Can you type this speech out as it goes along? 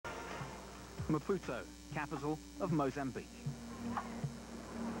Maputo, capital of Mozambique.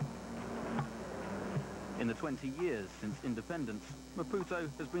 In the 20 years since independence, Maputo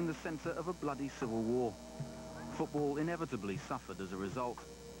has been the centre of a bloody civil war. Football inevitably suffered as a result,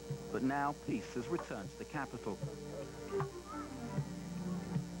 but now peace has returned to the capital.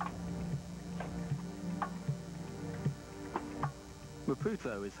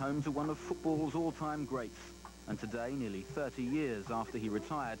 Maputo is home to one of football's all-time greats, and today, nearly 30 years after he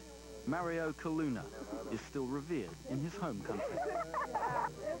retired, Mario Coluna is still revered in his home country.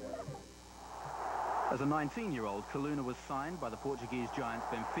 As a 19-year-old, Coluna was signed by the Portuguese giant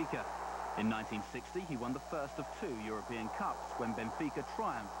Benfica. In 1960, he won the first of 2 European Cups when Benfica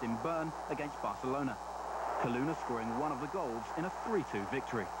triumphed in Bern against Barcelona. Coluna scoring one of the goals in a 3-2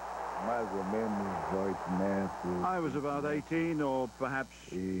 victory. I was about 18 or perhaps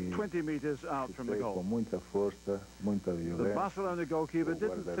 20 meters out from the goal. The Barcelona goalkeeper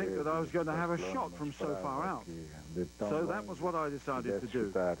didn't think that I was going to have a shot from so far out. So that was what I decided to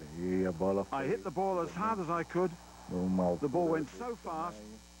do. I hit the ball as hard as I could. The ball went so fast,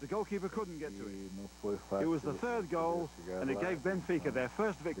 the goalkeeper couldn't get to it. It was the 3rd goal, and it gave Benfica their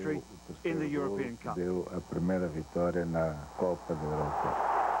first victory in the European Cup.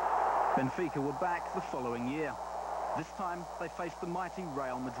 Benfica were back the following year. This time, they faced the mighty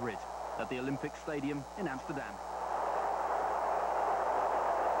Real Madrid at the Olympic Stadium in Amsterdam.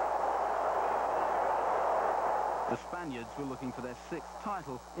 The Spaniards were looking for their 6th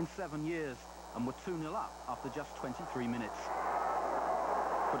title in 7 years and were 2-0 up after just 23 minutes.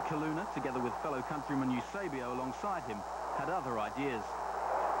 But Coluna, together with fellow countryman Eusebio alongside him, had other ideas.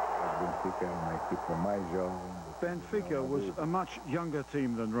 Benfica was a much younger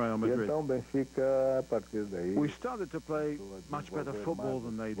team than Real Madrid. We started to play much better football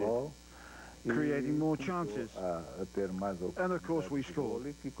than they did, creating more chances. And of course we scored.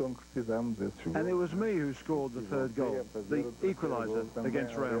 And it was me who scored the 3rd goal, the equaliser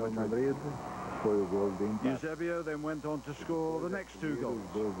against Real Madrid. Eusebio then went on to score the next 2 goals.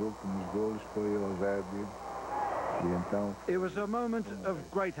 It was a moment of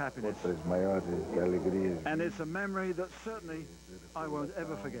great happiness, and it's a memory that certainly I won't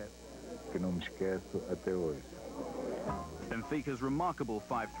ever forget. Benfica's remarkable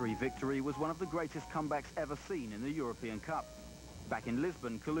 5-3 victory was one of the greatest comebacks ever seen in the European Cup. Back in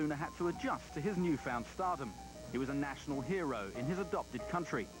Lisbon, Coluna had to adjust to his newfound stardom. He was a national hero in his adopted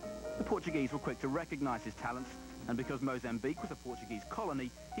country. The Portuguese were quick to recognise his talents, and because Mozambique was a Portuguese colony,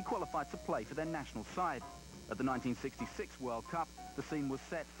 he qualified to play for their national side. At the 1966 World Cup, the scene was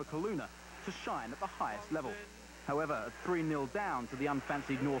set for Coluna to shine at the highest level. However, at 3-0 down to the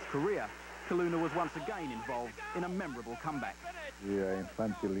unfancied North Korea, Coluna was once again involved in a memorable comeback.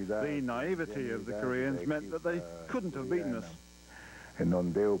 The naivety of the Koreans meant that they couldn't have beaten us.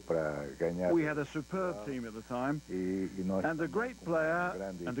 We had a superb team at the time, and a great player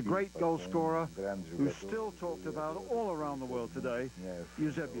and a great goal scorer who's still talked about all around the world today,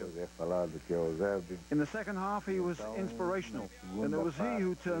 Eusebio. In the second half, he was inspirational, and it was he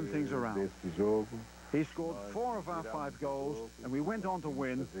who turned things around. He scored 4 of our 5 goals, and we went on to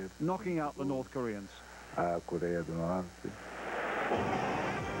win, knocking out the North Koreans.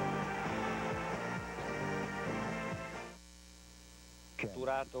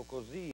 Catturato così